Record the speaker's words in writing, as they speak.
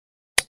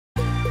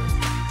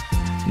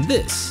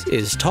This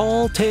is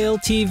Tall Tale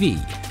TV,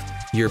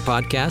 your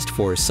podcast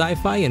for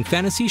sci-fi and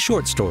fantasy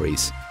short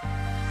stories.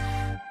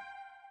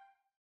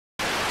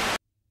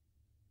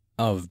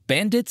 Of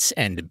Bandits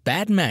and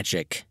Bad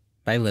Magic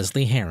by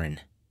Lesley Herron.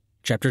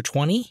 Chapter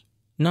 20,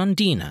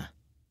 Nandina.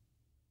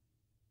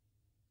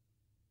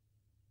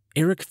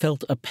 Eric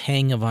felt a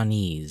pang of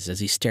unease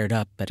as he stared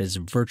up at his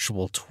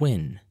virtual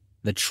twin,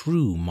 the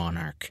true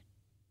monarch.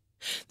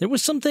 There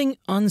was something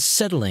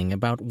unsettling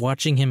about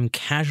watching him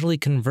casually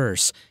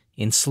converse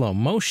in slow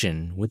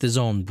motion with his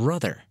own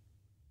brother,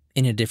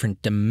 in a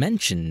different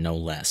dimension, no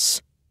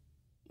less.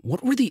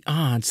 What were the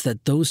odds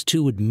that those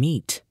two would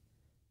meet?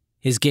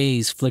 His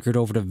gaze flickered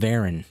over to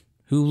Varen,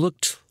 who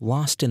looked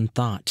lost in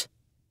thought.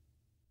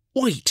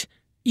 Wait,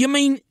 you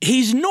mean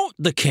he's not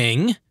the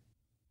king?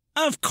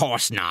 Of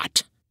course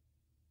not.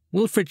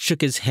 Wilfred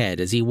shook his head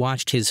as he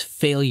watched his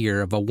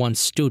failure of a once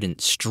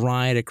student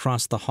stride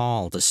across the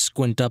hall to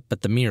squint up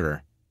at the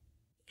mirror.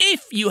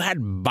 If you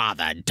had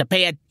bothered to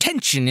pay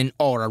attention in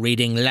aura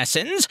reading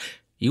lessons,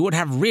 you would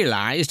have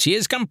realized he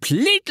is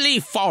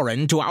completely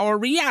foreign to our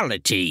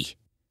reality.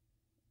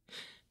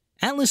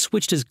 Atlas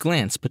switched his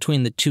glance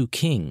between the two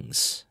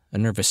kings, a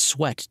nervous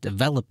sweat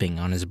developing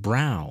on his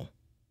brow.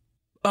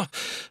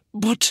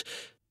 But...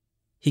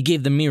 He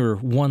gave the mirror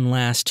one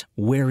last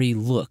wary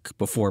look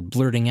before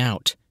blurting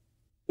out,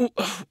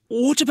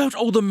 What about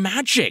all the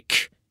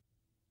magic?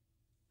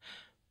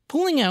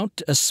 Pulling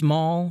out a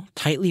small,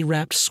 tightly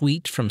wrapped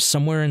sweet from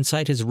somewhere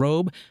inside his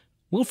robe,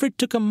 Wilfred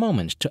took a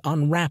moment to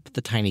unwrap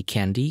the tiny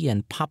candy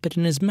and pop it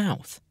in his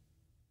mouth.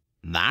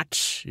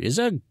 That is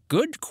a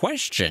good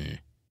question.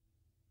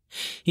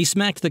 He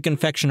smacked the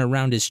confection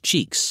around his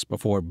cheeks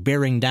before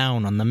bearing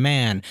down on the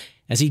man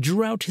as he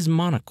drew out his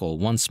monocle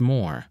once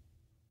more.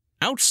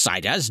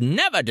 Outsiders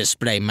never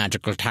display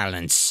magical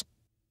talents.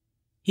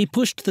 He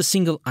pushed the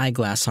single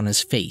eyeglass on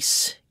his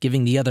face,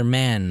 giving the other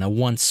man a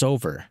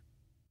once-over.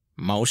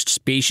 Most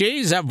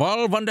species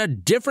evolve under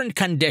different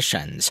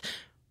conditions.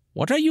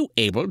 What are you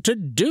able to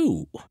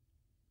do?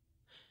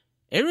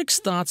 Eric's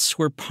thoughts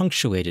were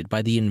punctuated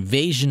by the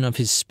invasion of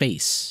his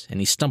space, and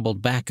he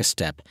stumbled back a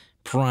step,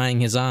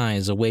 prying his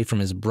eyes away from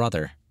his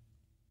brother.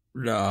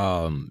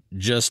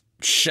 Just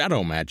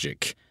shadow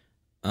magic.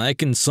 I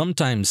can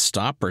sometimes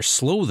stop or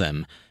slow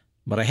them,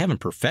 but I haven't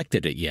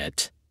perfected it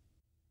yet.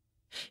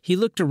 He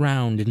looked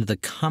around into the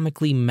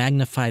comically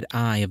magnified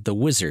eye of the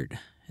wizard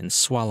and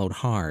swallowed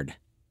hard.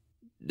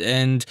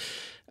 And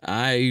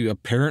I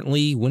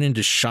apparently went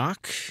into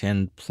shock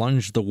and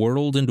plunged the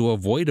world into a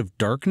void of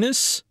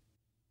darkness?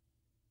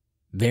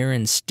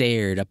 Varen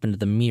stared up into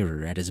the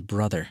mirror at his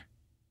brother.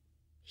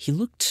 He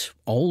looked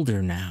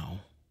older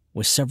now,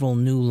 with several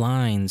new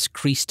lines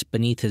creased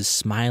beneath his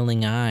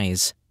smiling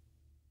eyes.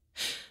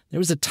 There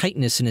was a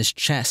tightness in his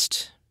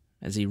chest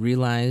as he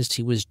realized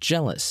he was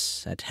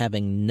jealous at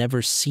having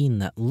never seen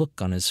that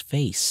look on his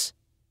face.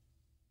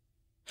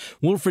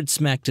 Wilfred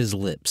smacked his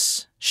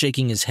lips,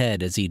 shaking his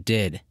head as he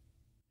did.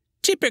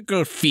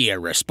 Typical fear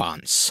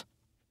response.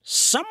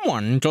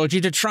 Someone told you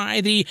to try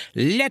the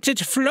let it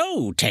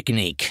flow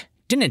technique,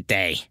 didn't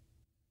they?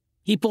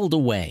 He pulled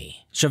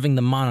away, shoving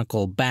the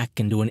monocle back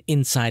into an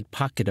inside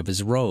pocket of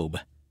his robe.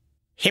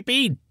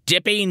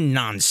 Hippy-dippy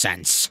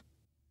nonsense.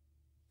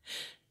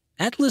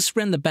 Atlas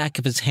ran the back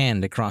of his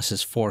hand across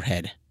his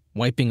forehead,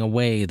 wiping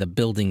away the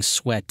building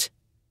sweat.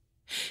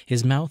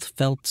 His mouth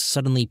felt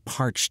suddenly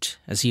parched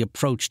as he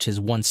approached his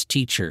once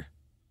teacher.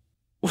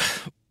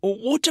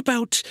 What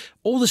about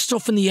all the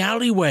stuff in the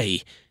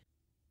alleyway?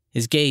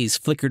 His gaze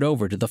flickered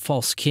over to the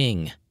false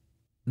king.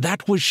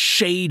 That was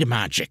shade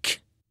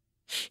magic.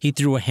 He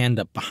threw a hand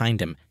up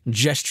behind him,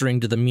 gesturing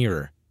to the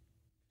mirror.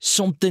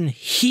 Something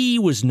he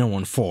was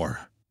known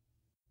for.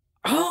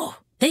 Oh,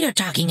 they are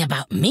talking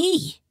about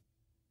me.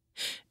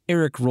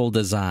 Eric rolled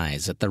his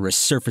eyes at the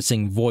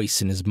resurfacing voice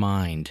in his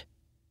mind.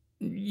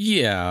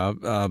 Yeah,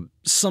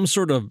 some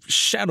sort of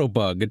shadow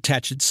bug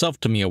attached itself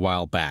to me a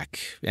while back,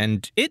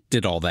 and it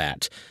did all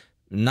that,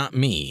 not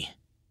me.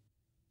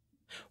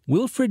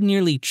 Wilfred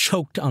nearly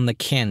choked on the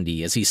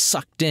candy as he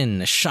sucked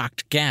in a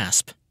shocked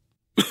gasp.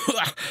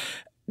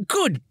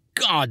 Good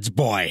gods,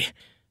 boy!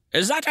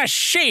 Is that a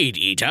shade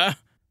eater?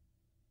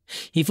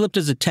 He flipped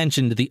his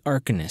attention to the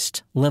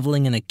Arcanist,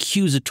 leveling an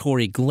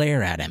accusatory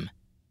glare at him.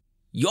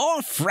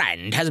 Your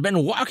friend has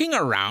been walking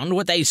around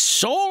with a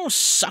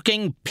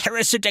soul-sucking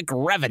parasitic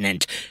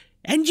revenant,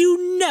 and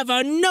you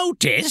never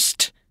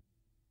noticed?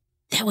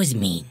 That was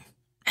mean.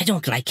 I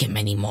don't like him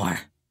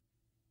anymore.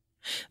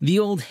 The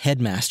old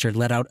headmaster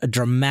let out a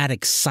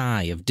dramatic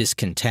sigh of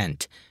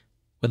discontent.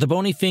 With a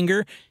bony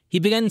finger, he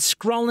began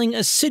scrawling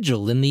a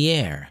sigil in the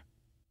air.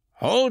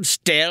 Hold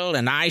still,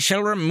 and I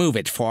shall remove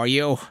it for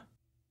you.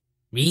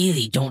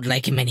 Really don't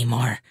like him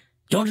anymore.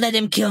 Don't let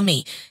him kill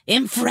me.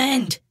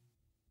 Friend.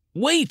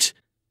 Wait!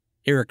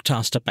 Eric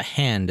tossed up a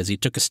hand as he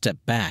took a step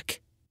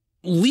back.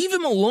 Leave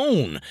him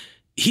alone.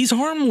 He's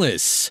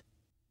harmless.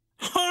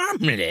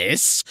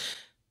 Harmless?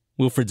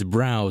 Wilfred's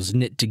brows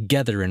knit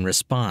together in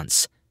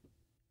response.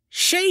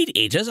 Shade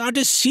Eaters are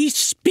deceased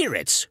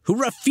spirits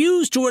who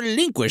refuse to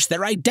relinquish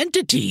their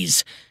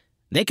identities.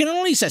 They can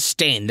only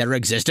sustain their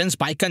existence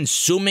by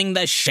consuming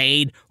the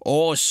shade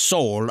or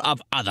soul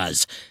of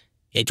others.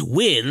 It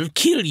will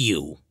kill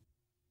you.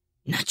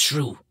 Not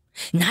true.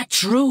 Not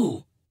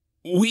true.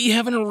 We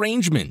have an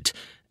arrangement.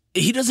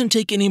 He doesn't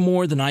take any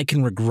more than I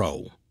can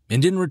regrow,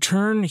 and in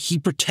return, he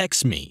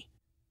protects me.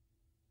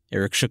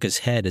 Eric shook his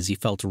head as he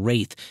felt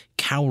Wraith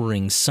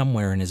cowering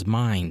somewhere in his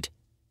mind.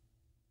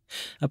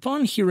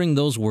 Upon hearing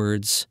those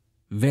words,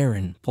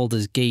 Herron pulled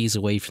his gaze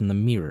away from the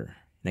mirror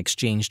and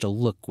exchanged a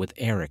look with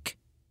Eric.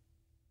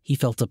 He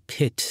felt a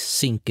pit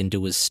sink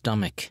into his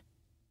stomach.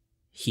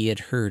 He had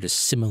heard a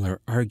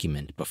similar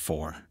argument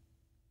before.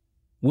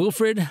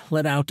 Wilfred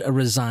let out a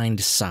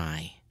resigned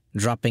sigh,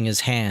 dropping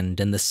his hand,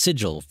 and the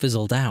sigil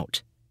fizzled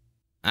out.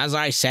 As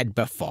I said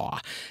before,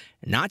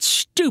 not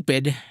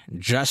stupid,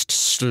 just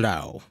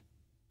slow.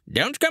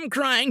 Don't come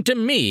crying to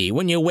me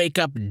when you wake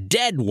up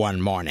dead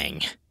one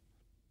morning.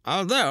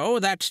 Although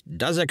that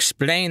does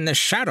explain the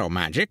shadow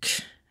magic.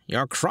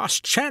 You're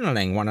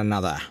cross-channeling one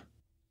another.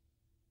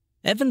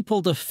 Evan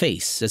pulled a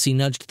face as he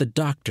nudged the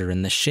doctor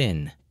in the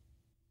shin.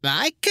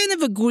 I kind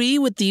of agree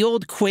with the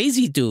old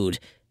crazy dude.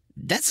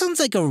 That sounds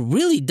like a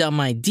really dumb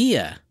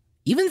idea,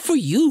 even for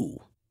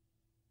you.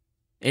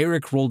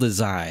 Eric rolled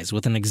his eyes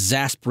with an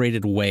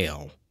exasperated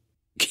wail.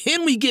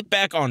 Can we get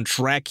back on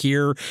track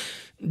here?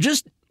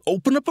 Just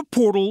open up a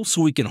portal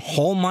so we can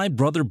haul my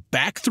brother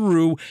back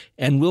through,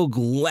 and we'll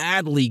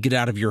gladly get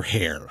out of your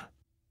hair.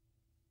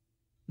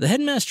 The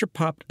headmaster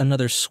popped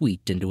another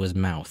sweet into his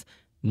mouth,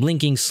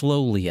 blinking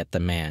slowly at the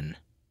man.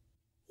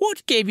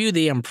 What gave you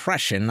the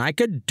impression I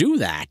could do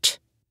that?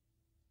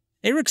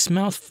 Eric's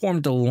mouth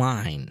formed a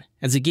line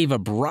as he gave a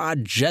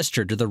broad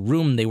gesture to the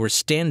room they were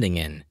standing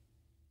in.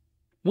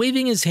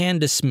 Waving his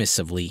hand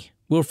dismissively,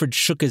 Wilfred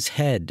shook his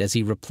head as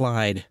he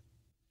replied,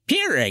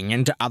 Peering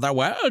into other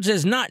worlds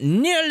is not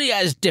nearly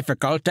as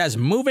difficult as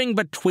moving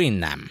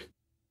between them.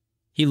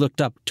 He looked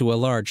up to a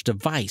large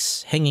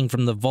device hanging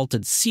from the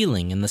vaulted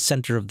ceiling in the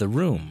center of the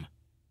room.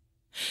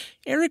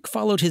 Eric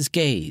followed his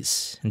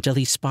gaze until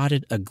he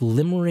spotted a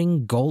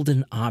glimmering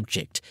golden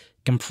object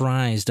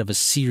comprised of a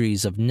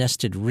series of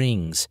nested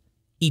rings,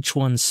 each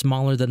one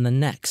smaller than the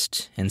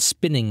next and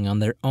spinning on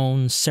their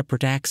own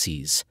separate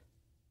axes.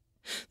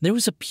 There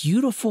was a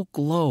beautiful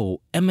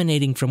glow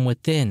emanating from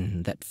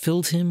within that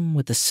filled him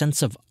with a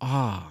sense of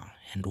awe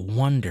and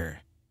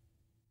wonder.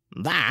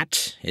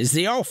 That is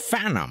the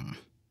Ophanum.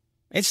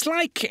 It's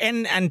like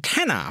an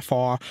antenna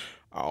for,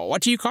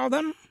 what do you call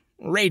them?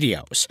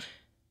 Radios.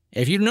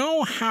 If you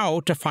know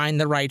how to find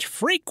the right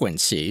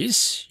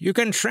frequencies, you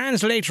can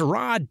translate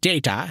raw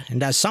data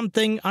into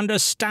something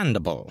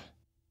understandable.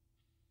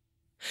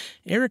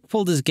 Eric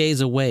pulled his gaze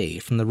away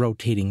from the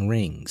rotating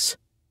rings.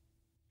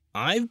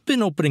 I've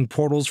been opening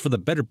portals for the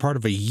better part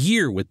of a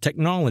year with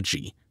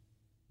technology.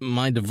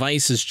 My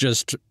device is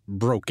just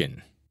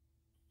broken.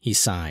 He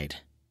sighed.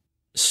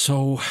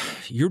 So,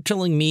 you're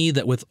telling me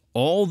that with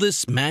all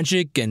this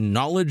magic and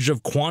knowledge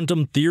of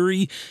quantum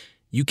theory,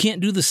 you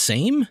can't do the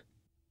same?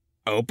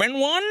 Open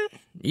one?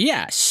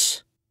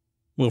 Yes.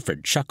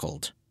 Wilfred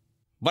chuckled.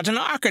 But an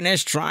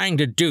Arcanist trying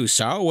to do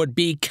so would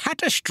be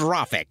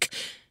catastrophic.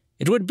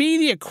 It would be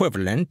the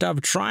equivalent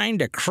of trying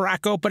to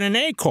crack open an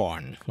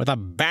acorn with a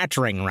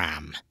battering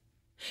ram.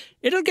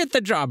 It'll get the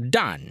job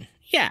done,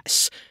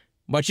 yes,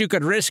 but you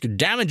could risk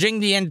damaging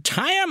the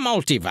entire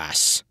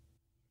multiverse.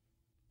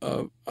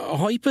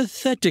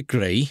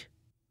 Hypothetically,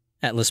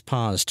 Atlas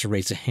paused to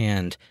raise a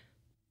hand.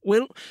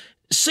 Well,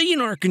 say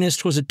an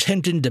Arcanist was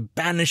attempting to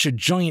banish a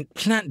giant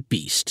plant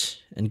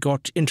beast and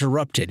got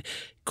interrupted,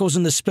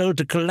 causing the spell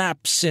to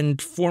collapse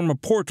and form a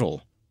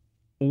portal.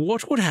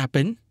 What would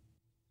happen?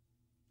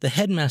 The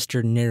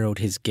headmaster narrowed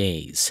his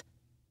gaze.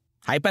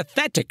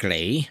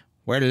 Hypothetically,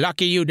 we're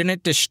lucky you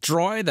didn't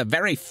destroy the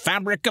very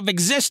fabric of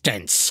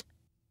existence.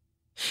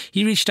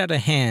 He reached out a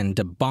hand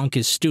to bonk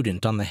his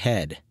student on the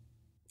head.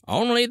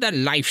 Only the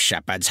Life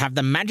Shepherds have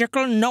the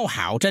magical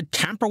know-how to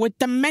tamper with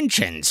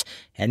dimensions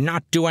and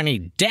not do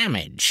any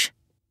damage.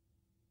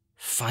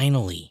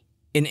 Finally,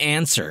 an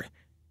answer.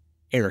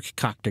 Eric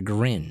cocked a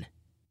grin.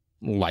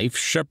 Life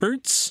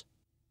Shepherds?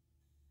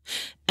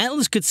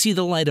 Atlas could see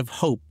the light of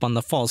hope on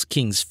the false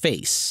king's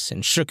face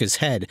and shook his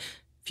head,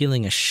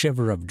 feeling a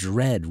shiver of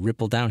dread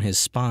ripple down his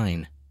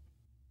spine.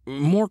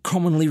 More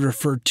commonly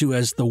referred to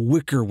as the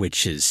Wicker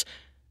Witches.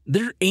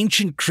 They're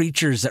ancient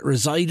creatures that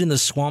reside in the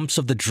swamps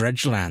of the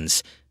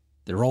Dredgelands.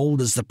 They're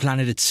old as the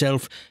planet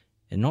itself,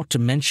 and not to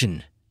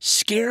mention,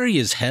 scary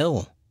as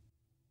hell.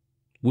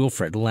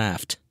 Wilfred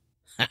laughed.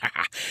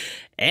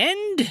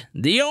 And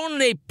the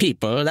only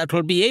people that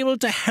will be able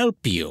to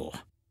help you.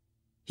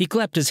 He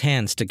clapped his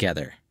hands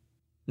together.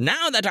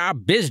 Now that our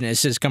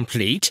business is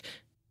complete,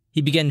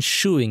 he began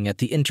shooing at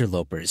the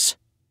interlopers.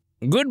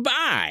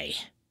 Goodbye.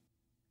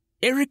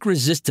 Eric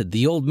resisted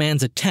the old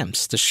man's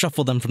attempts to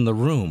shuffle them from the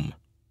room.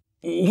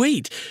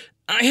 Wait,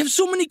 I have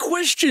so many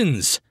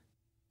questions.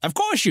 Of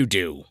course you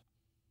do.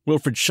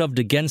 Wilfred shoved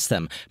against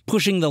them,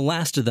 pushing the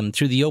last of them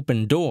through the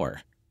open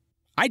door.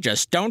 I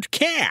just don't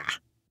care.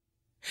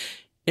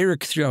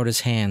 Eric threw out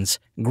his hands,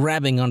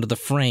 grabbing onto the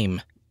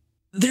frame.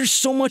 There's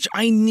so much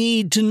I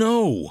need to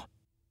know.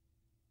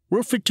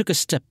 Wilfred took a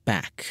step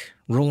back,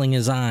 rolling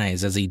his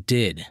eyes as he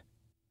did.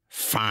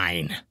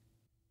 Fine.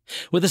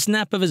 With a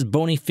snap of his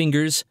bony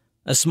fingers,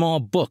 a small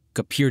book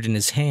appeared in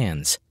his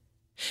hands.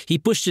 He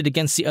pushed it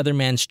against the other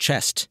man's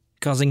chest,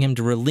 causing him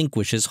to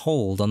relinquish his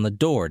hold on the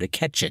door to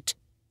catch it.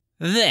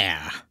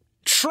 There.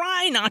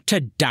 Try not to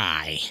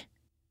die.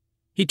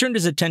 He turned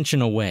his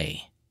attention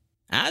away.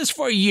 As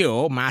for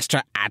you,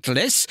 Master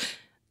Atlas,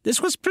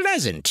 this was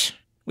pleasant.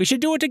 We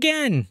should do it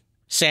again.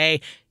 Say,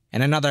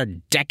 in another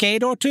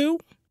decade or two?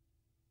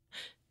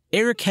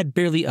 Eric had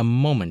barely a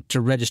moment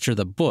to register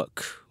the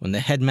book when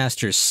the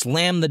headmaster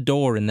slammed the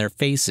door in their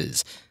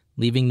faces,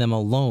 leaving them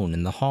alone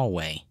in the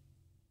hallway.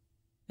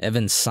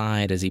 Evan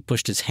sighed as he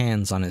pushed his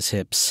hands on his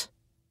hips.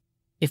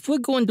 If we're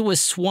going to a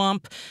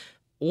swamp,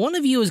 one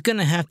of you is going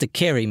to have to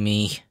carry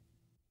me.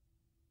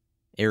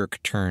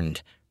 Eric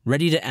turned,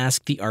 ready to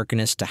ask the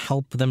Arcanist to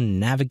help them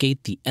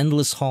navigate the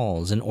endless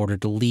halls in order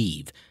to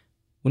leave,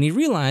 when he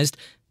realized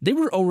they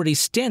were already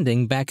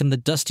standing back in the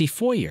dusty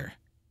foyer.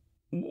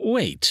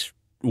 Wait,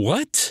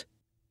 what?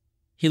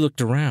 He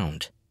looked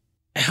around.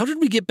 How did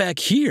we get back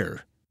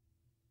here?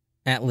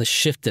 Atlas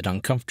shifted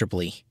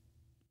uncomfortably.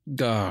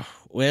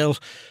 Well,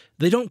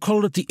 they don't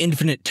call it the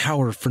Infinite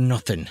Tower for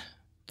nothing.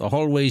 The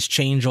hallways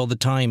change all the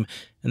time,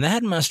 and the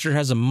headmaster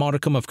has a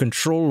modicum of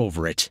control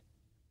over it.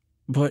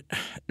 But,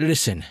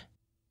 listen.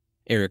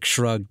 Eric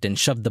shrugged and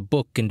shoved the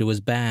book into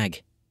his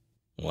bag.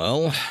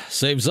 Well,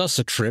 saves us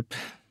a trip.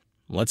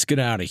 Let's get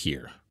out of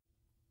here.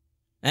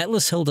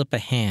 Atlas held up a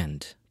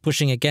hand,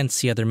 pushing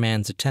against the other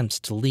man's attempts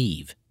to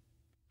leave.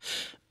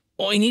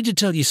 I need to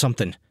tell you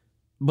something,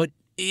 but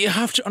you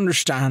have to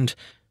understand,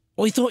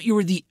 I thought you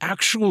were the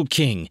actual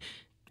king,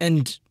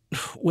 and,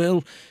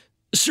 well,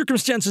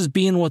 circumstances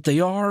being what they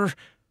are...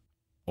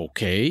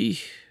 Okay,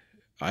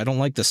 I don't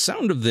like the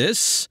sound of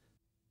this.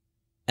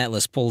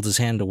 Atlas pulled his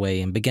hand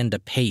away and began to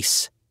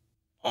pace.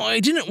 I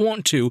didn't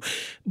want to,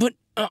 but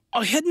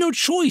I had no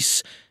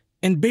choice,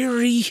 and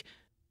Barry...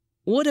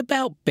 What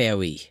about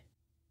Barry?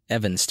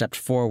 Evan stepped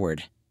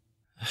forward.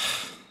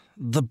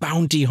 The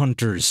bounty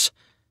hunters.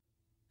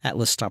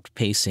 Atlas stopped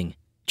pacing,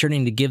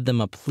 turning to give them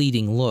a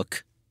pleading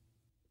look.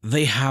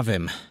 They have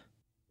him.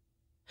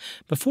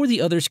 Before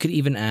the others could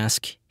even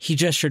ask, he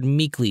gestured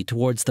meekly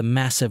towards the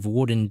massive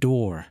wooden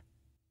door.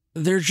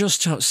 They're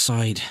just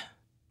outside.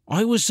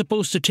 I was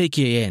supposed to take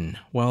you in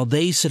while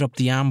they set up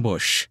the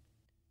ambush.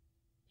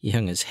 He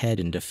hung his head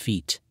in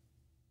defeat.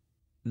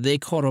 They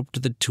caught up to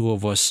the two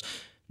of us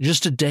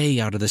just a day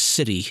out of the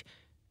city,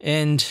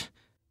 and...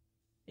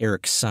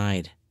 Eric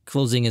sighed,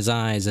 closing his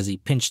eyes as he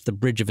pinched the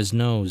bridge of his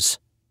nose.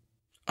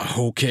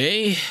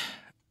 Okay,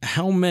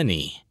 how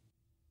many?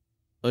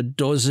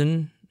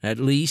 12, at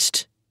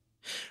least.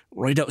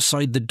 Right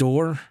outside the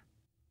door.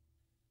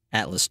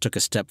 Atlas took a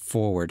step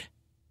forward.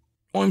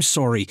 I'm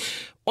sorry,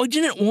 I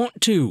didn't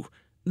want to.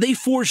 They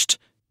forced...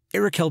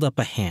 Eric held up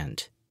a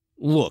hand.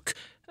 Look,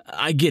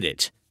 I get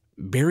it.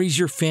 Barry's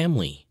your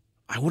family.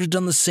 I would have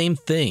done the same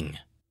thing.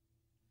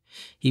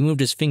 He moved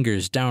his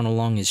fingers down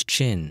along his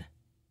chin.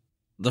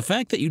 The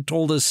fact that you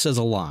told us says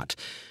a lot.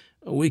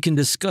 We can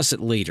discuss it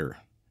later.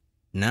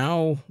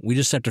 Now, we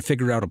just have to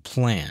figure out a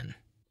plan.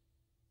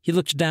 He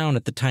looked down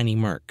at the tiny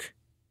merc.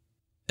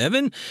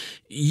 Evan,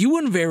 you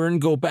and Varen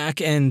go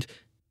back and...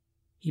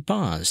 He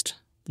paused,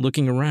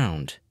 looking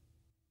around.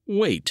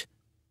 Wait,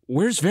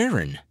 where's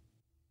Varen?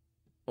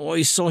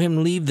 I saw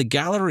him leave the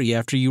gallery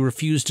after you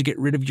refused to get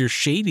rid of your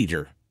Shade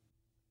Eater.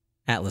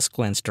 Atlas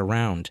glanced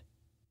around.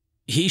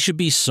 He should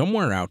be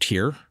somewhere out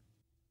here.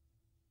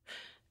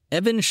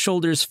 Evan's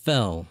shoulders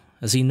fell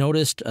as he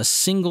noticed a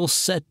single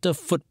set of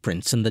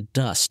footprints in the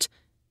dust,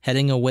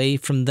 heading away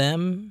from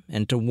them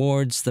and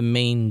towards the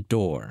main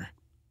door.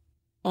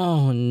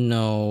 Oh,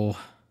 no.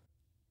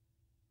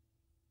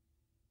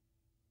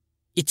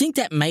 You think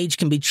that mage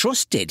can be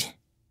trusted?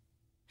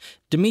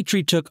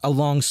 Dimitri took a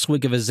long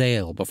swig of his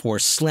ale before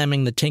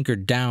slamming the tinker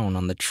down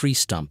on the tree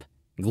stump,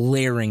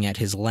 glaring at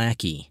his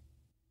lackey.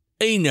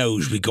 He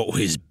knows we got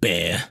his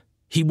bear.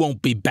 He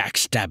won't be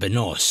backstabbing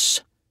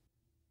us.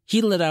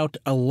 He let out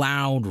a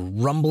loud,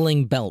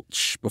 rumbling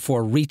belch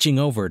before reaching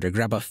over to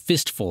grab a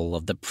fistful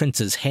of the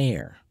prince's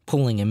hair,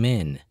 pulling him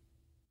in.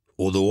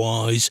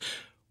 Otherwise,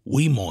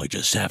 we might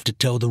just have to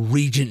tell the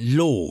Regent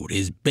Lord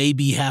his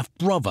baby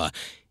half-brother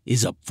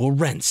is up for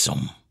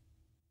ransom.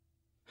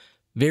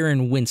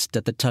 Varen winced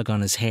at the tug on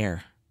his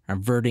hair,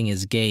 averting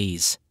his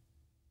gaze.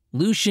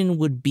 Lucian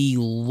would be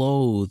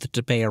loath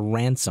to pay a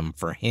ransom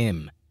for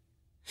him.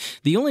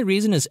 The only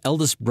reason his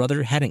eldest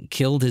brother hadn't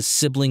killed his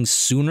siblings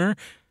sooner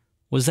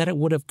was that it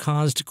would have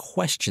caused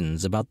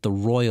questions about the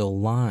royal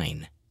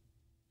line.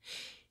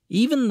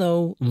 Even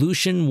though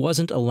Lucian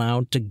wasn't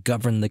allowed to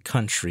govern the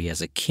country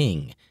as a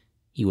king,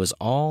 he was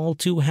all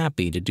too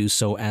happy to do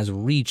so as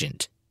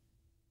regent.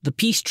 The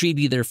peace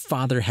treaty their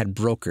father had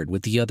brokered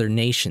with the other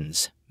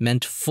nations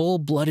meant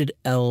full-blooded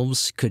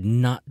elves could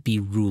not be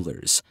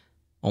rulers,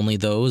 only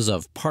those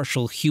of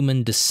partial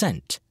human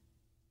descent.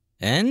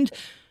 And,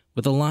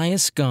 with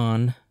Elias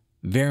gone,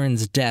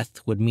 Varen's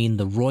death would mean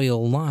the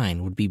royal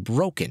line would be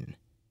broken,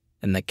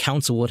 and the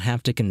council would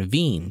have to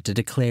convene to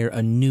declare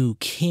a new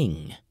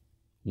king,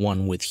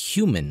 one with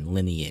human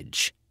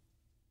lineage.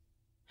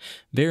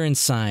 Varen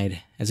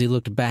sighed as he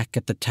looked back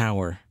at the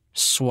tower,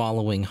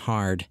 swallowing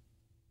hard.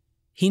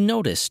 He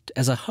noticed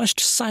as a hushed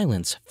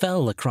silence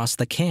fell across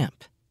the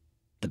camp.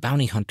 The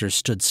bounty hunters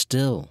stood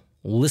still,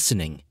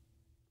 listening.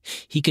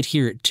 He could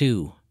hear it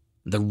too,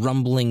 the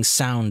rumbling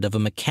sound of a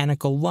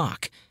mechanical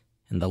lock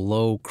and the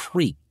low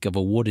creak of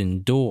a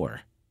wooden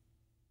door.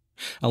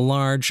 A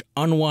large,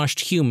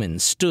 unwashed human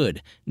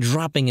stood,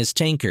 dropping his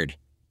tankard.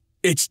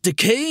 "It's the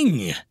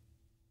king!"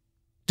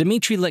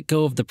 Dimitri let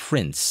go of the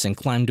prince and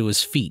climbed to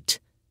his feet.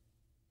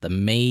 The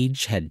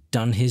mage had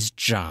done his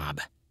job.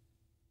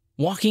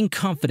 Walking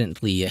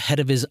confidently ahead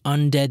of his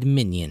undead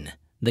minion,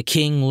 the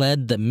king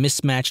led the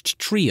mismatched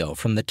trio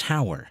from the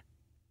tower.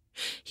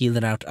 He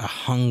let out a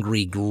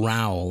hungry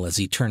growl as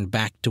he turned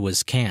back to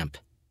his camp.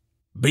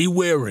 "Be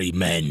wary,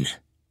 men.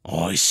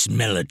 I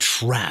smell a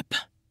trap."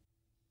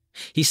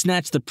 He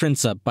snatched the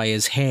prince up by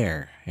his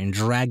hair and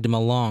dragged him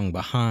along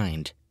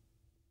behind.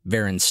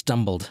 Varen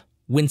stumbled,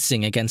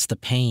 wincing against the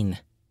pain.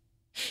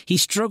 He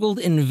struggled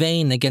in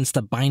vain against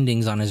the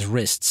bindings on his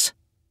wrists.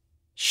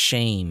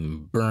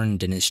 Shame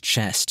burned in his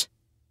chest.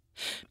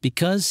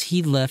 Because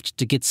he left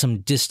to get some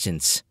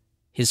distance,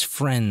 his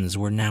friends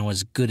were now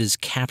as good as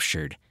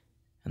captured,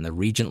 and the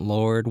Regent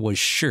Lord was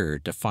sure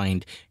to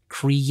find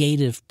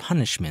creative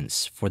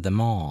punishments for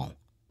them all.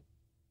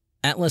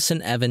 Atlas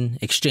and Evan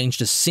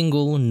exchanged a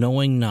single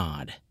knowing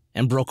nod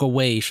and broke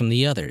away from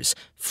the others,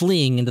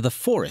 fleeing into the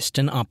forest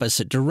in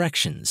opposite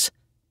directions.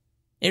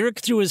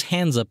 Eric threw his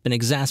hands up in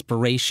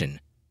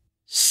exasperation.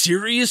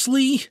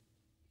 "Seriously?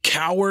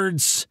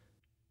 Cowards?"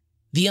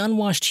 The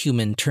unwashed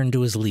human turned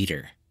to his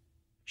leader.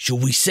 "Shall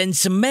we send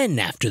some men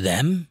after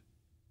them?"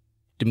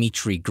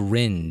 Dimitri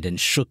grinned and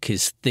shook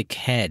his thick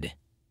head.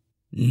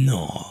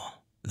 "No,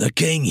 the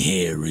king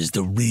here is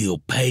the real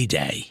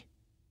payday.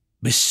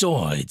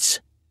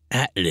 Besides,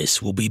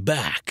 Atlas will be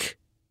back.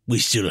 We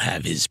still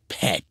have his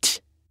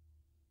pet."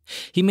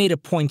 He made a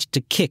point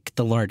to kick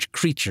the large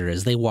creature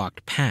as they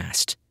walked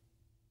past.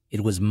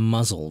 It was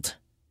muzzled,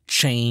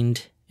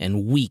 chained,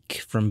 and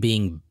weak from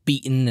being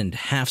beaten and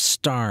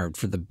half-starved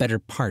for the better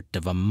part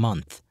of a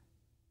month.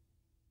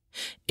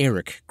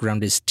 Eric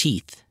ground his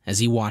teeth as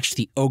he watched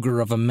the ogre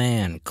of a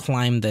man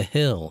climb the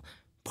hill,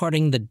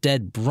 parting the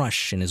dead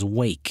brush in his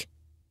wake.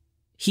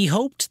 He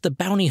hoped the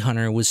bounty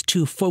hunter was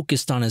too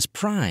focused on his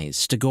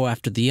prize to go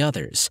after the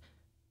others.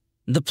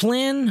 The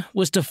plan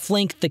was to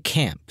flank the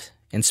camp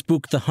and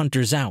spook the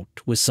hunters out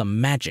with some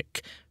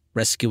magic,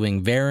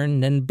 rescuing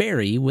Varen and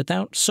Barry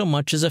without so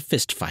much as a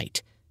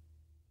fistfight.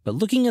 But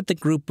looking at the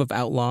group of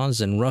outlaws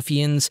and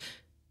ruffians,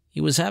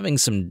 he was having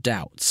some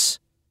doubts.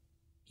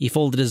 He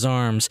folded his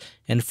arms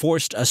and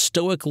forced a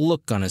stoic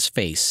look on his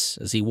face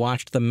as he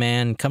watched the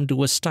man come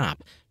to a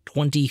stop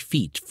 20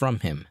 feet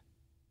from him.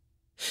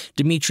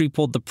 Dimitri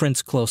pulled the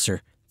prince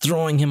closer,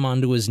 throwing him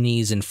onto his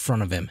knees in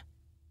front of him.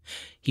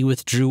 He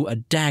withdrew a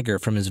dagger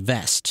from his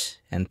vest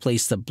and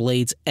placed the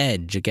blade's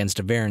edge against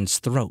Varen's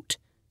throat,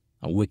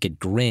 a wicked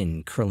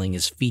grin curling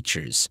his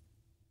features.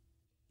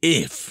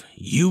 "If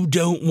you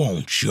don't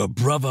want your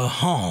brother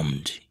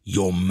harmed,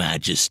 your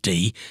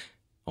majesty,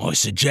 I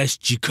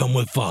suggest you come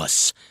with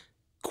us,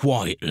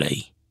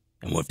 quietly,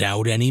 and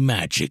without any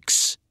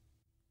magics."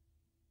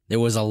 There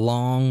was a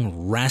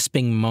long,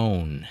 rasping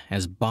moan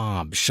as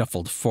Bob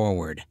shuffled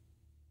forward.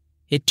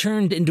 It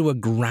turned into a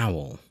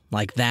growl,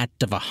 like that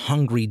of a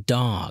hungry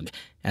dog,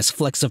 as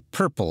flecks of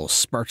purple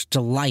sparked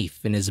to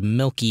life in his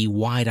milky,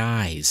 wide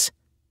eyes.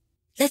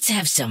 Let's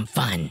have some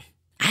fun.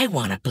 I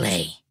want to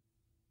play.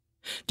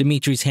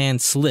 Dimitri's hand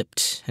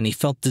slipped, and he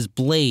felt his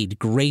blade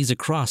graze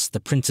across the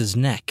prince's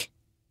neck.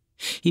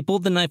 He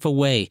pulled the knife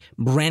away,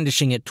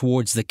 brandishing it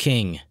towards the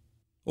king.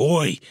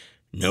 "Oi,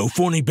 no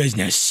funny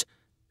business.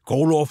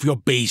 Call off your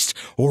beast,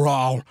 or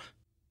I'll—"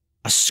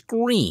 A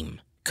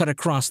scream cut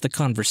across the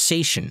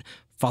conversation,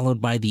 followed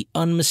by the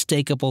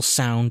unmistakable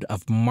sound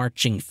of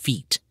marching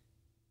feet.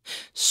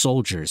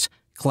 Soldiers,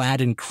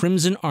 clad in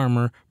crimson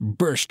armor,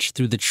 burst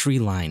through the tree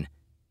line,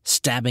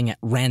 stabbing at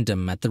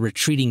random at the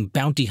retreating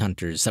bounty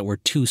hunters that were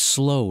too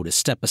slow to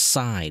step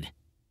aside.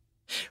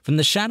 From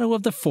the shadow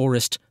of the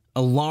forest,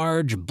 a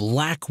large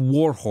black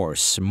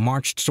warhorse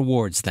marched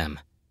towards them.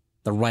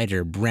 The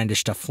rider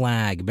brandished a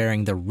flag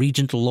bearing the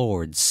Regent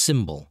Lord's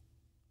symbol.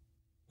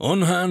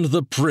 "Unhand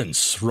the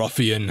prince,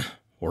 ruffian,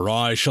 or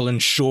I shall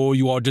ensure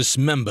you are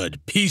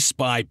dismembered piece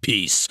by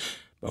piece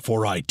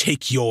before I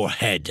take your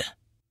head."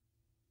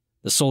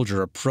 The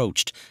soldier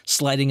approached,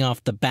 sliding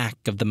off the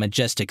back of the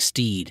majestic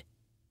steed.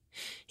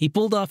 He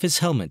pulled off his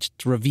helmet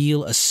to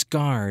reveal a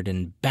scarred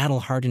and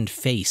battle-hardened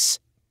face.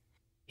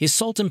 His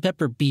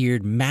salt-and-pepper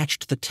beard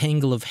matched the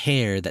tangle of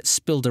hair that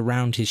spilled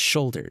around his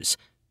shoulders,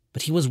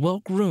 but he was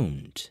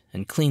well-groomed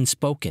and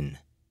clean-spoken.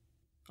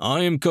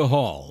 "I am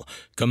Cahal,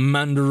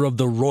 commander of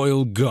the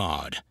Royal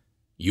Guard.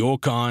 Your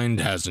kind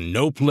has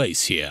no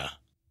place here."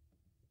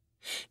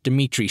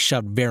 Dimitri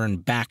shoved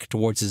Varen back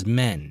towards his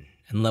men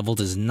and leveled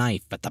his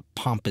knife at the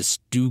pompous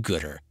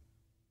do-gooder.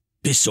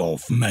 Piss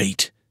off,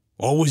 mate.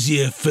 I was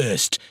here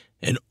first,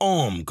 and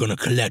I'm gonna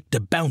collect the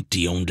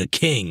bounty on the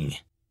king.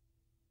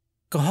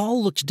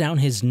 Cahal looked down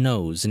his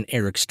nose in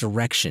Eric's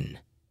direction.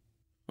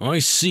 I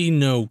see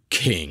no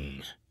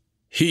king.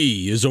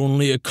 He is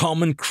only a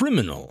common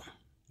criminal,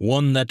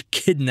 one that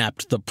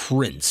kidnapped the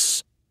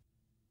prince.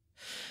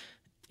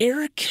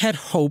 Eric had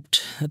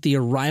hoped that the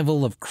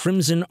arrival of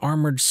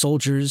crimson-armored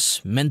soldiers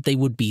meant they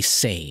would be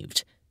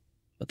saved,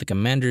 but the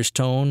commander's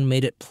tone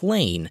made it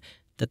plain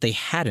that they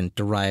hadn't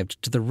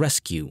arrived to the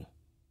rescue.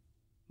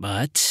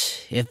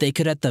 But if they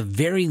could at the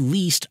very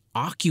least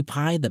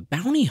occupy the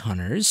bounty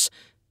hunters...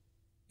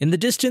 In the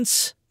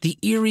distance, the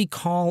eerie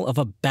call of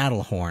a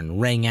battle horn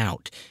rang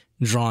out,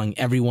 drawing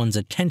everyone's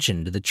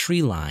attention to the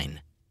tree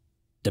line.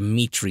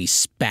 Dimitri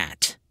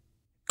spat.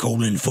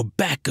 Calling for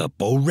backup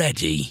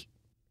already?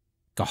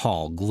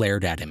 Cahal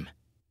glared at him.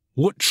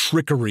 What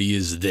trickery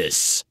is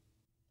this?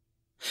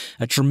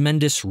 A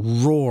tremendous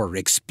roar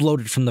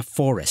exploded from the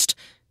forest,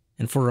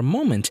 and for a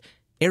moment,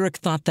 Eric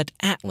thought that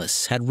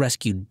Atlas had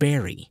rescued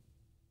Barry.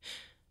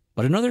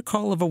 But another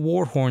call of a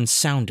war horn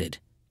sounded,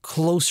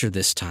 closer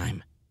this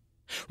time.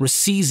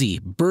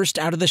 Rasizi burst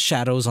out of the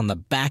shadows on the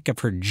back of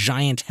her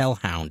giant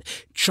hellhound,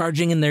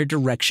 charging in their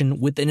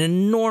direction with an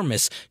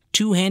enormous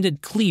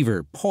two-handed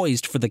cleaver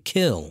poised for the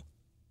kill.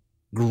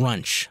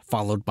 Grunch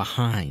followed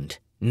behind,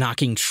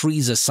 knocking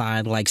trees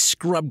aside like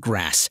scrub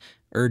grass,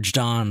 urged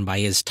on by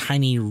his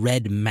tiny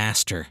red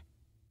master.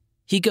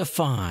 He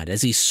guffawed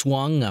as he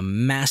swung a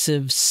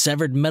massive,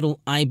 severed metal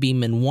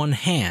I-beam in one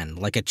hand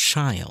like a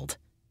child.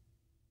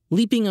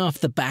 Leaping off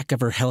the back of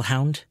her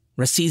hellhound,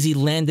 Rasizi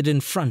landed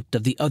in front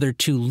of the other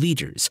two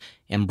leaders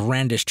and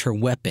brandished her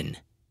weapon.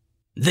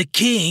 The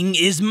king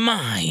is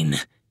mine.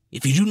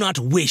 If you do not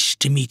wish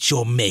to meet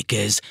your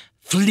makers,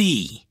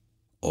 flee,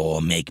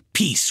 or make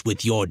peace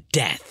with your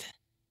death.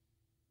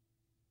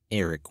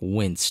 Eric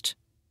winced.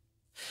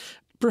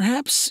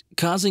 Perhaps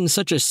causing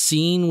such a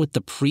scene with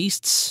the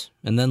priests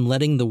and then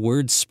letting the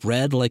word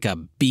spread like a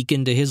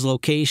beacon to his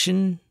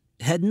location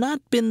had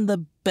not been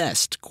the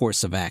best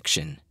course of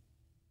action.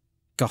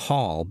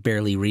 Cahal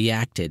barely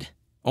reacted,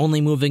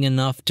 only moving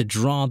enough to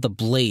draw the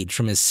blade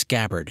from his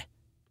scabbard.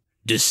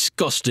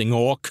 Disgusting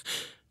orc!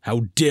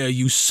 How dare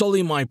you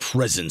sully my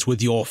presence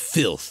with your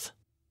filth!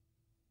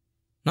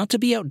 Not to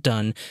be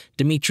outdone,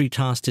 Dimitri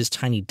tossed his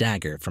tiny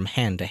dagger from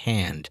hand to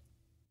hand.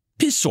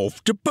 Piss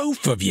off to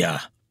both of you!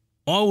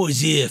 I was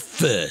here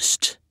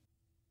first.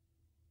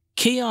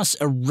 Chaos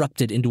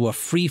erupted into a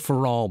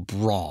free-for-all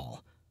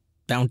brawl.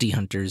 Bounty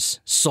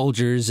hunters,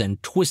 soldiers,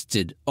 and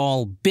twisted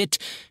all bit,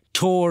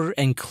 tore,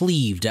 and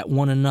cleaved at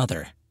one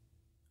another.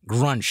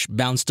 Grunch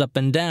bounced up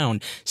and down,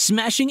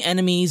 smashing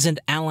enemies and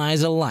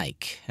allies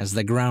alike as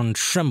the ground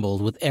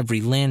trembled with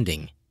every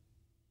landing.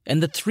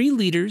 And the three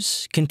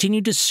leaders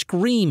continued to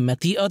scream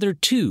at the other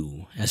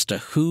two as to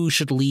who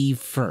should leave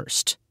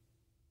first.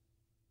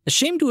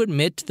 Ashamed to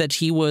admit that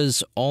he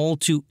was all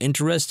too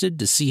interested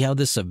to see how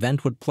this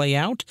event would play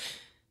out,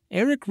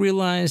 Eric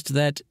realized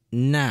that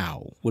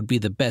now would be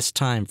the best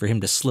time for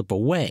him to slip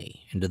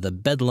away into the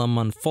bedlam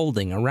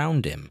unfolding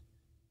around him.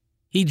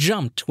 He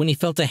jumped when he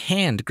felt a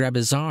hand grab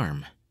his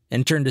arm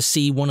and turned to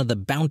see one of the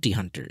bounty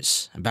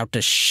hunters about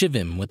to shiv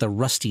him with a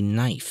rusty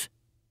knife.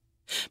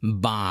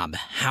 Bob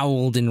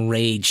howled in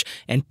rage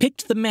and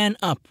picked the man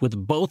up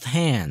with both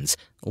hands,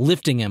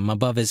 lifting him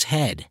above his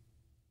head.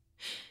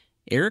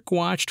 Eric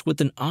watched with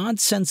an odd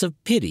sense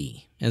of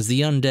pity as the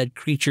undead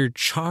creature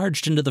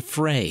charged into the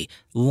fray,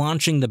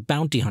 launching the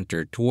bounty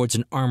hunter towards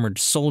an armored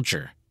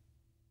soldier.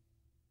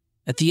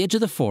 At the edge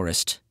of the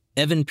forest,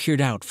 Evan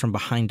peered out from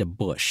behind a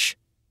bush.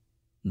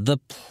 The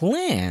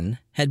plan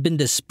had been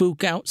to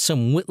spook out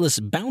some witless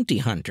bounty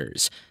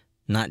hunters,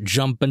 not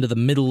jump into the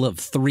middle of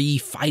three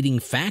fighting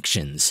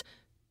factions.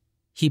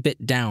 He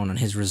bit down on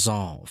his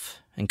resolve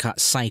and caught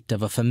sight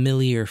of a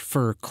familiar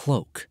fur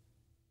cloak.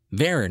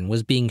 Varen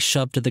was being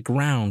shoved to the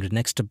ground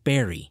next to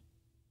Barry.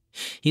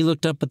 He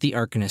looked up at the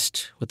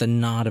Arcanist with a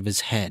nod of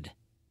his head.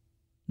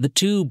 The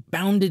two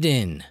bounded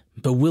in,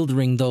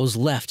 bewildering those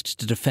left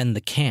to defend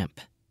the camp.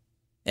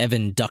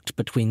 Evan ducked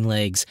between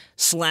legs,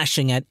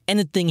 slashing at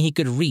anything he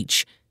could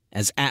reach,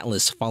 as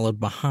Atlas followed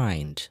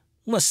behind,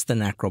 less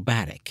than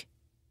acrobatic.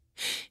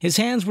 His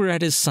hands were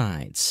at his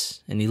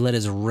sides, and he let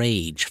his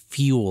rage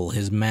fuel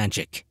his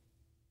magic.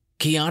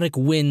 Chaotic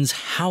winds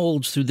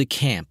howled through the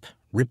camp,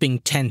 ripping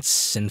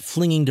tents and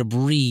flinging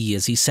debris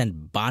as he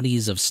sent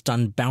bodies of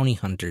stunned bounty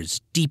hunters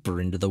deeper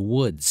into the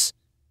woods.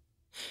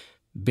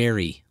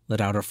 Barry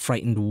let out a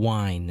frightened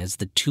whine as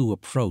the two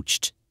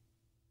approached.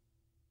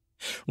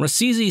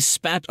 Rasizi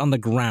spat on the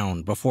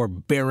ground before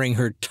baring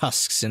her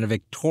tusks in a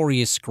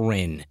victorious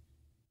grin.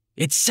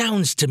 It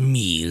sounds to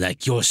me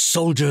like your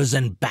soldiers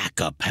and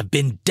backup have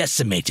been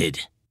decimated.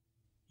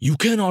 You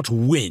cannot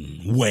win,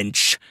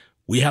 wench.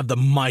 We have the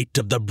might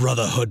of the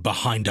Brotherhood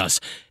behind us,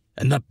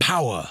 and the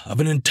power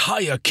of an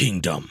entire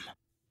kingdom.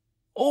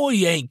 I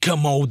ain't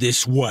come all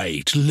this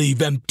way to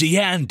leave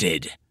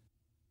empty-handed.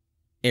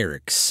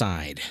 Eric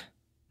sighed.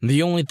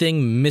 The only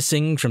thing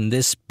missing from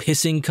this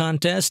pissing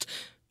contest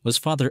was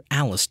Father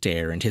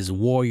Alistair and his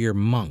warrior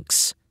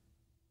monks.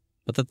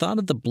 But the thought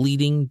of the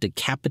bleeding,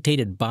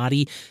 decapitated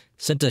body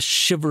sent a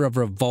shiver of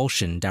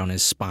revulsion down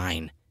his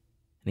spine,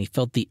 and he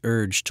felt the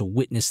urge to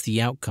witness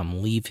the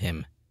outcome leave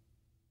him.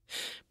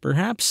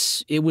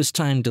 Perhaps it was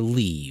time to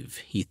leave,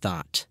 he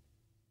thought.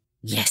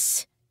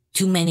 Yes,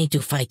 too many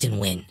to fight and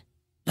win.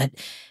 But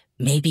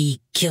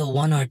maybe kill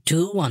one or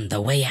two on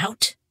the way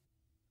out?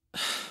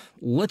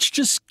 Let's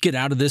just get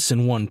out of this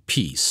in one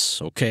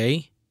piece,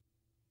 okay?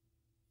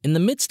 In the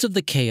midst of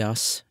the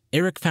chaos,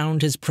 Eric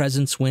found his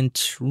presence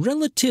went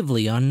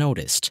relatively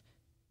unnoticed.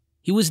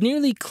 He was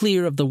nearly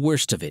clear of the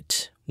worst of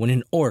it when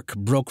an orc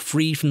broke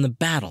free from the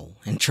battle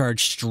and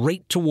charged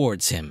straight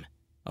towards him,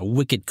 a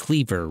wicked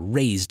cleaver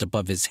raised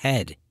above his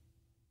head.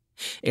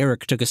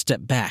 Eric took a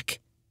step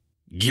back.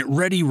 Get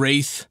ready,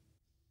 Wraith.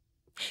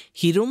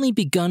 He had only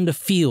begun to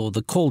feel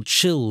the cold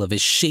chill of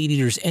his Shade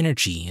Eater's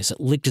energy as it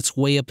licked its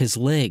way up his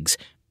legs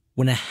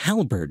when a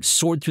halberd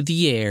soared through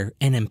the air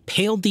and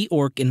impaled the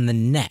orc in the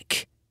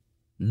neck.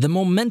 The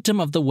momentum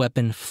of the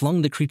weapon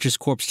flung the creature's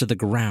corpse to the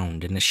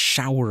ground in a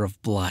shower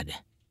of blood.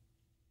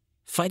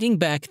 Fighting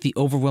back the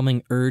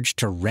overwhelming urge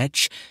to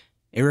retch,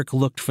 Eric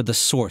looked for the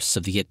source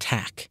of the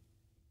attack.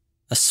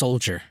 A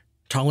soldier,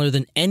 taller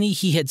than any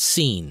he had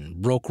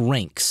seen, broke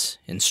ranks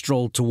and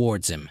strolled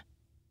towards him.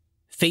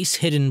 Face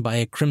hidden by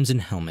a crimson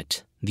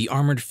helmet, the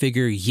armored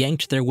figure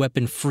yanked their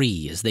weapon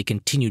free as they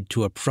continued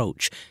to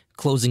approach,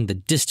 closing the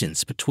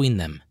distance between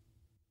them.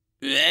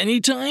 Any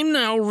time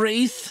now,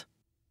 Wraith.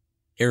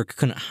 Eric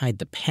couldn't hide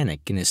the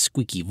panic in his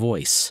squeaky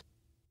voice.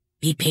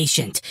 Be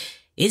patient.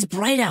 It's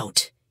bright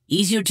out.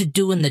 Easier to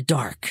do in the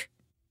dark.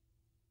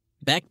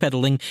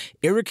 Backpedaling,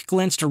 Eric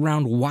glanced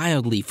around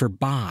wildly for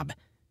Bob.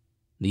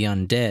 The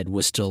undead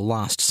was still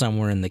lost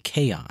somewhere in the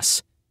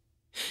chaos.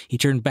 He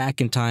turned back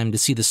in time to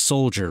see the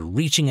soldier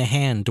reaching a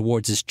hand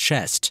towards his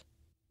chest.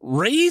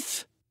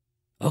 Wraith?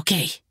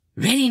 Okay,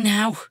 ready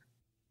now?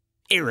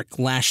 Eric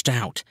lashed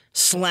out,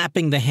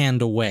 slapping the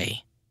hand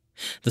away.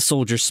 The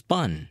soldier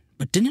spun,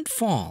 but didn't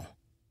fall.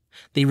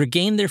 They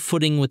regained their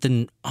footing with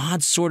an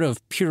odd sort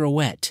of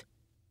pirouette,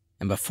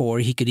 and before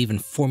he could even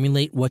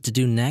formulate what to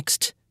do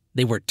next,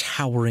 they were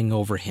towering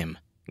over him,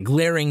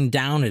 glaring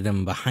down at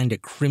him behind a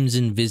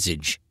crimson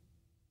visage.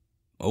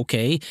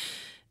 Okay,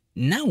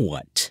 now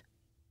what?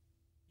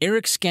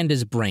 Eric scanned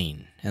his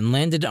brain and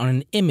landed on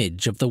an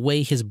image of the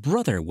way his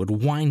brother would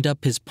wind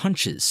up his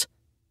punches.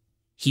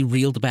 He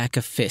reeled back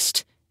a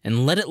fist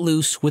and let it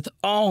loose with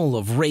all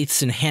of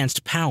Wraith's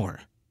enhanced power.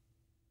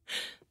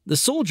 The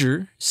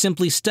soldier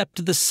simply stepped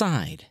to the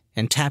side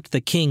and tapped the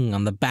king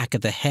on the back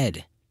of the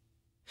head.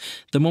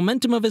 The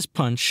momentum of his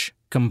punch,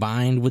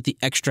 combined with the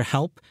extra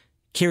help,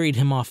 carried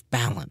him off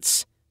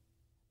balance.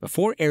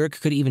 Before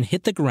Eric could even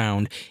hit the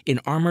ground, an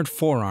armored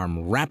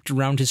forearm wrapped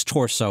around his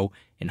torso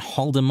and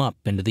hauled him up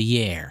into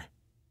the air.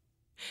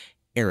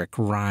 Eric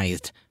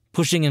writhed,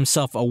 pushing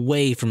himself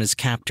away from his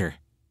captor.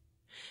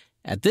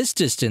 At this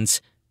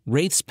distance,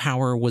 Wraith's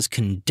power was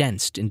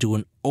condensed into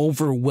an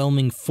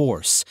overwhelming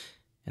force,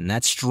 and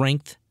that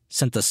strength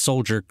sent the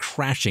soldier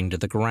crashing to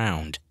the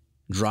ground,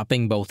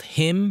 dropping both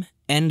him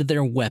and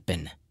their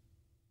weapon.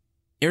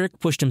 Eric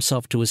pushed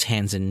himself to his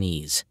hands and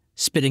knees,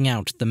 spitting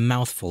out the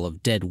mouthful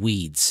of dead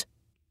weeds.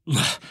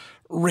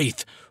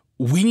 Wraith,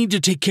 we need to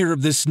take care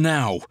of this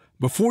now,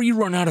 before you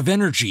run out of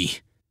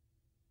energy.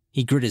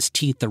 He grit his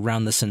teeth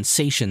around the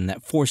sensation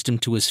that forced him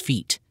to his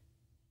feet.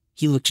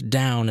 He looked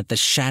down at the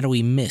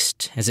shadowy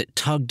mist as it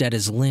tugged at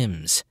his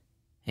limbs,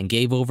 and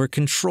gave over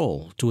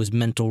control to his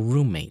mental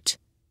roommate.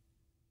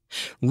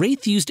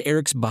 Wraith used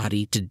Eric's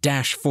body to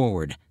dash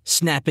forward,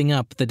 snapping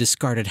up the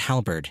discarded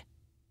halberd.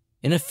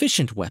 An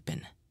efficient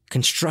weapon,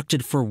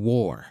 constructed for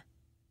war.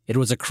 It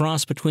was a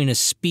cross between a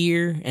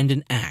spear and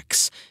an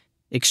axe,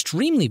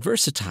 extremely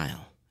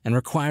versatile and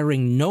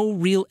requiring no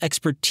real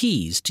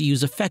expertise to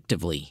use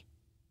effectively.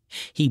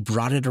 He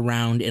brought it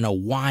around in a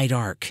wide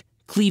arc,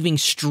 cleaving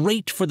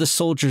straight for the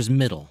soldier's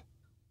middle.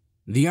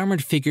 The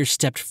armored figure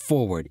stepped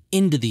forward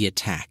into the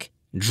attack,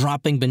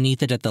 dropping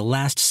beneath it at the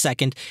last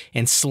second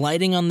and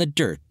sliding on the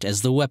dirt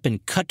as the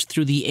weapon cut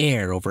through the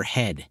air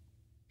overhead.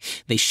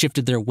 They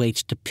shifted their weight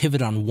to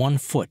pivot on one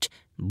foot,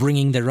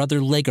 bringing their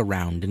other leg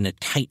around in a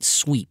tight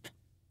sweep.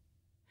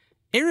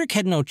 Eric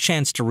had no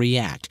chance to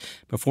react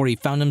before he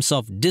found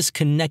himself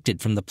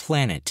disconnected from the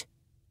planet.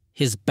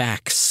 His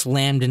back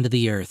slammed into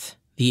the earth,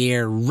 the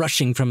air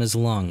rushing from his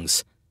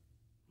lungs.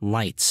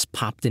 Lights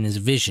popped in his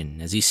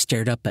vision as he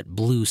stared up at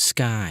blue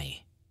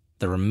sky,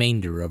 the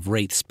remainder of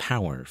Wraith's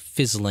power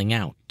fizzling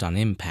out on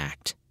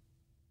impact.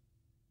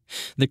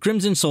 The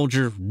Crimson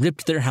Soldier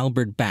ripped their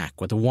halberd back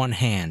with one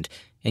hand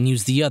and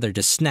used the other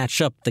to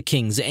snatch up the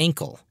king's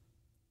ankle.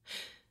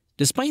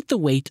 Despite the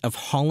weight of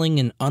hauling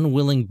an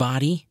unwilling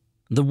body,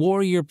 the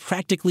warrior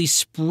practically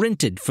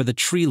sprinted for the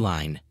tree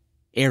line,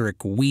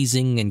 Eric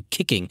wheezing and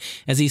kicking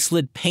as he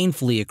slid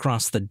painfully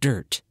across the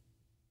dirt.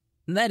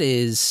 That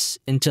is,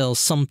 until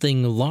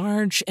something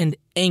large and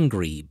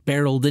angry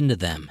barreled into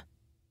them.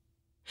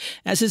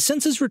 As his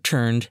senses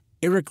returned,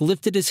 Eric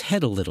lifted his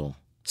head a little,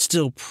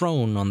 still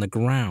prone on the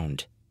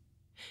ground.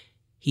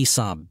 He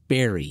saw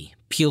Barry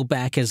peel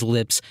back his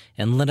lips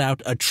and let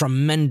out a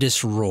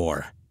tremendous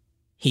roar.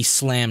 He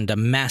slammed a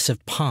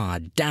massive paw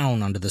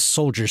down onto the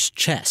soldier's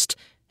chest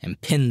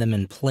and pinned them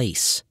in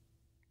place.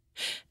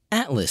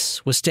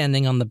 Atlas was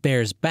standing on the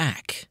bear's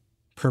back,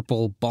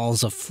 purple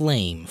balls of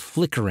flame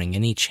flickering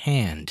in each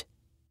hand.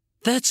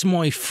 "That's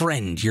my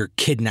friend you're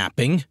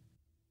kidnapping."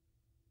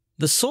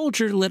 The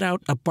soldier let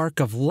out a bark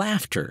of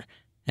laughter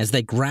as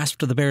they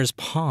grasped the bear's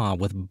paw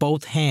with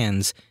both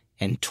hands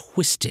and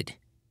twisted.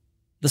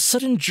 The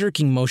sudden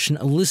jerking motion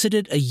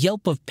elicited a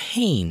yelp of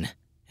pain,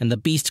 and the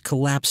beast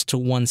collapsed to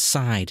one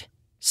side,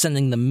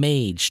 sending the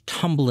mage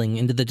tumbling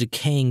into the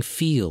decaying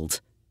field.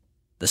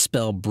 The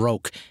spell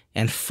broke,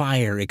 and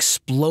fire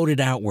exploded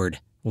outward,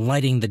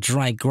 lighting the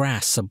dry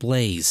grass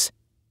ablaze.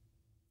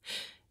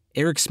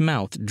 Eric's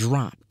mouth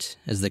dropped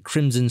as the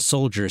crimson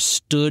soldier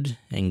stood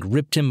and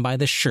gripped him by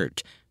the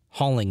shirt,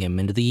 hauling him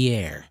into the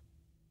air.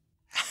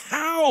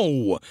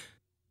 "How?"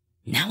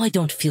 Now I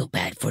don't feel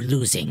bad for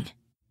losing.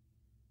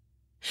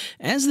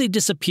 As they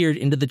disappeared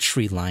into the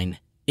tree line,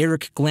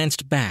 Eric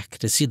glanced back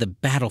to see the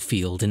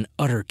battlefield in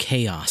utter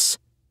chaos.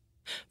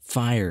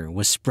 Fire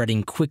was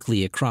spreading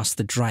quickly across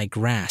the dry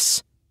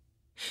grass.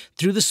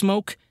 Through the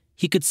smoke,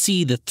 he could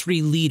see the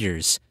three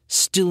leaders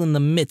still in the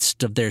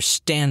midst of their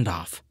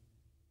standoff.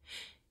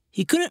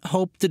 He couldn't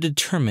hope to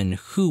determine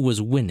who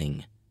was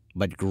winning,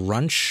 but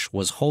Grunch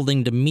was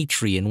holding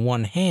Dimitri in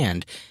one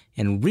hand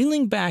and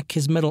reeling back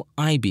his metal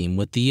I-beam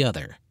with the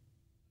other.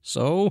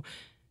 So,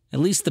 at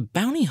least the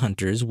bounty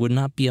hunters would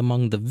not be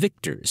among the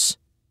victors.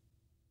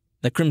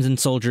 The crimson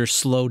soldier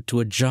slowed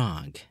to a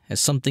jog as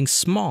something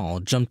small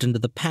jumped into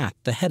the path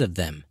ahead of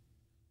them.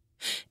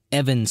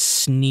 Evan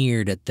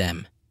sneered at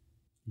them.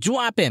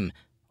 Drop him,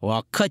 or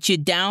I'll cut you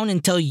down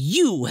until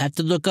you have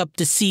to look up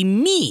to see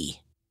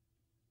me.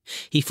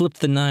 He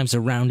flipped the knives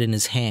around in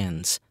his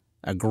hands,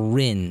 a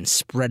grin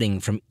spreading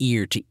from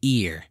ear to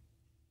ear.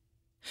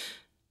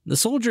 The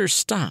soldiers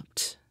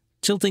stopped,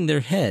 tilting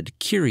their head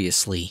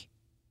curiously.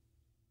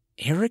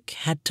 Eric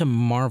had to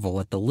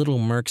marvel at the little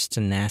merc's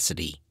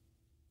tenacity.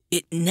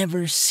 It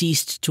never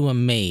ceased to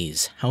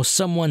amaze how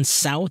someone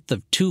south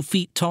of 2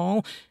 feet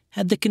tall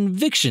had the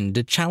conviction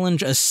to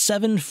challenge a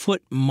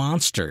 7-foot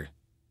monster.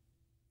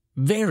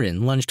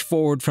 Varen lunged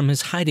forward from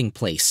his hiding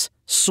place,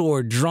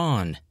 sword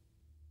drawn.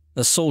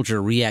 The soldier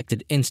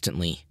reacted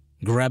instantly,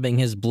 grabbing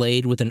his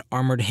blade with an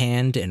armored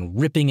hand and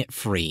ripping it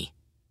free.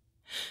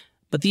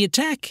 But the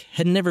attack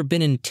had never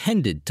been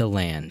intended to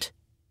land.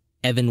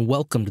 Evan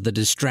welcomed the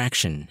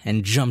distraction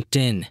and jumped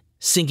in,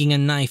 sinking a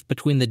knife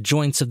between the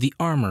joints of the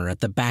armor at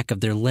the back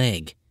of their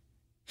leg.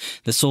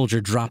 The soldier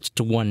dropped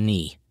to one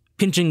knee,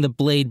 pinching the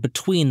blade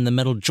between the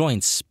metal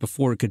joints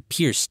before it could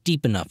pierce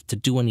deep enough to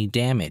do any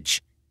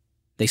damage.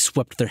 They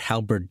swept their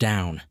halberd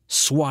down,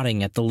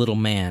 swatting at the little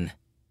man.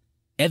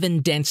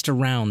 Evan danced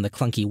around the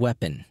clunky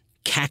weapon,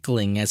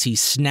 cackling as he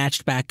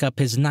snatched back up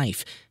his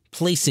knife,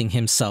 placing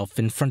himself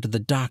in front of the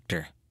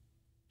doctor.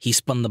 He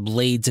spun the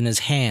blades in his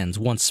hands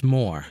once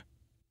more.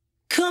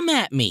 "Come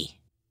at me!"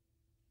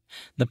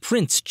 The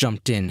prince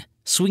jumped in,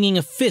 swinging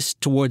a fist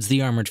towards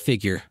the armored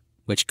figure,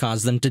 which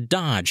caused them to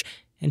dodge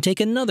and take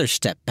another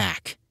step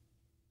back.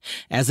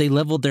 As they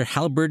leveled their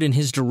halberd in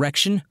his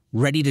direction,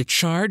 ready to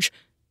charge,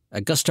 a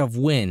gust of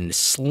wind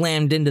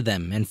slammed into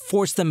them and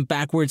forced them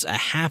backwards a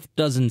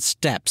half-dozen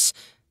steps,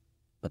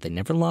 but they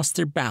never lost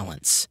their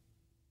balance.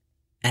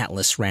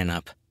 Atlas ran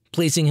up,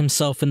 placing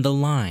himself in the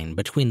line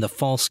between the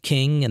false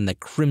king and the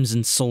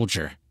crimson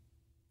soldier.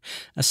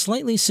 A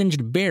slightly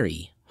singed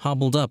Barry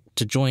hobbled up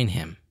to join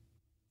him.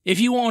 "If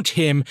you want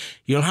him,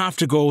 you'll have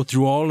to go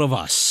through all of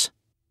us."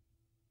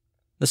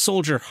 The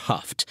soldier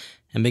huffed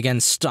and began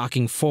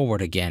stalking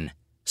forward again,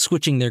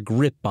 switching their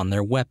grip on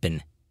their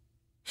weapon.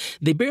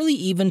 They barely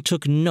even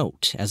took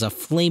note as a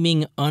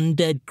flaming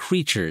undead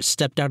creature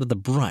stepped out of the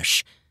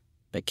brush,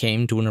 but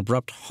came to an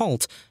abrupt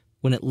halt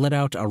when it let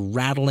out a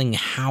rattling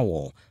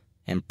howl,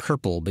 and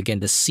purple began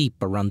to seep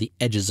around the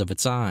edges of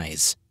its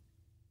eyes.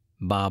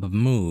 Bob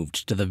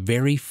moved to the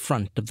very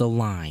front of the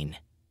line,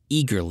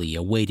 eagerly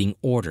awaiting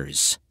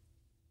orders.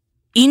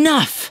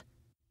 "Enough!"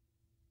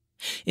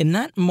 In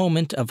that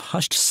moment of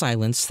hushed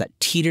silence that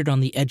teetered on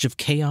the edge of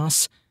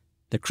chaos,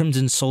 the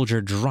crimson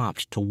soldier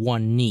dropped to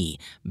one knee,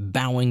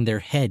 bowing their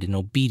head in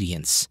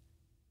obedience.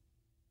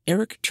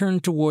 Eric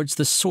turned towards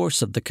the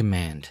source of the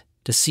command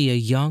to see a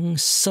young,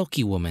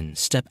 silky woman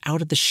step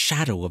out of the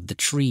shadow of the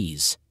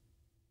trees.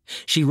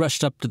 She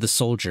rushed up to the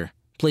soldier,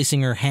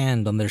 placing her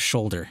hand on their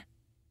shoulder.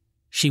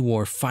 She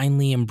wore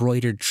finely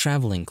embroidered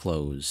traveling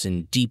clothes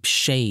in deep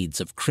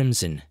shades of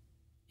crimson,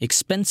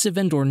 expensive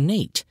and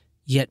ornate,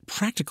 yet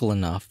practical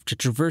enough to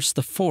traverse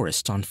the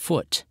forest on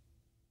foot.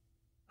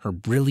 Her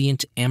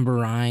brilliant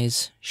amber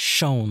eyes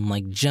shone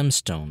like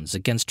gemstones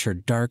against her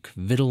dark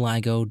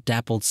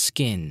vitiligo-dappled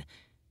skin,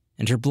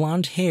 and her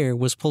blonde hair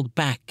was pulled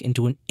back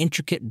into an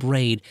intricate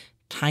braid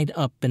tied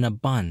up in a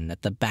bun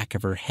at the back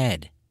of her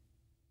head.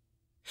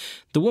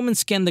 The woman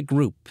scanned the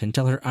group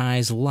until her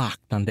eyes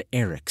locked onto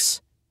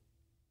Eric's.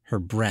 Her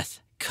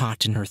breath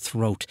caught in her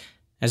throat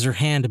as her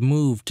hand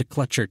moved to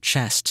clutch her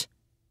chest.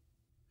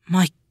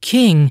 My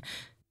king!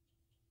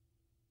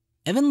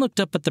 Evan looked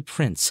up at the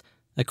prince,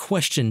 a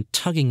question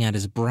tugging at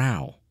his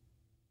brow.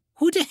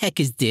 Who the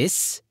heck is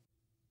this?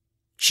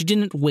 She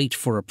didn't wait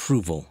for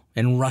approval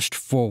and rushed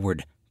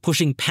forward,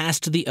 pushing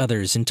past the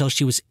others until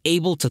she was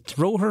able to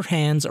throw her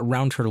hands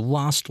around her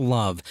lost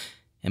love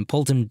and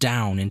pulled him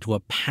down into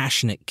a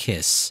passionate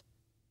kiss.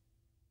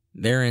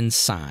 Varen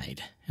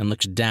sighed and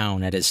looked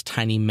down at his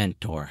tiny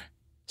mentor,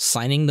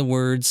 signing the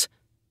words,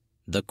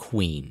 "The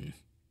Queen."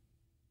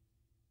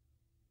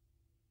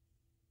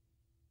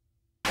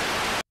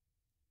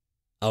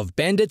 Of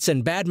Bandits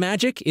and Bad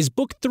Magic is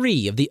Book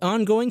 3 of the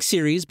ongoing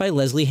series by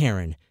Lesley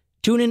Herron.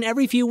 Tune in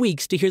every few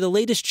weeks to hear the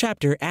latest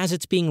chapter as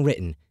it's being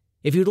written.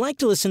 If you'd like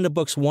to listen to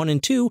Books 1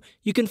 and 2,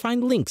 you can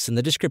find links in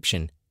the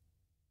description.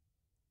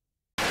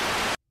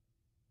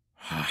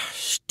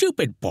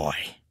 Stupid boy.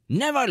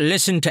 Never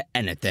listened to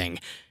anything.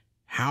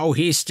 How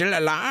he's still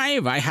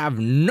alive, I have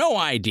no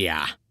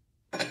idea.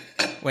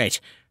 Wait,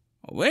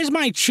 where's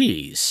my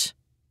cheese?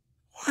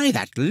 Why,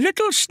 that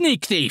little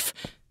sneak thief!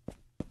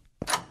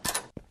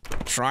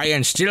 Try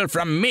and steal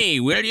from me,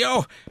 will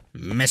you?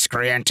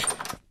 Miscreant.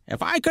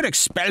 If I could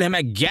expel him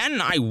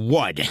again, I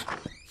would.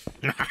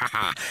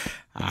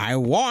 I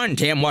warned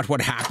him what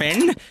would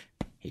happen.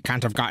 He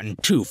can't have gotten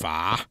too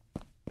far.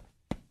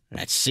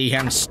 Let's see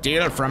him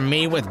steal from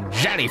me with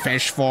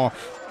jellyfish for...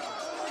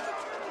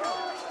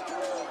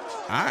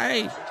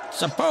 I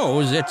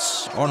suppose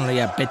it's only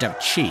a bit of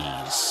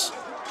cheese.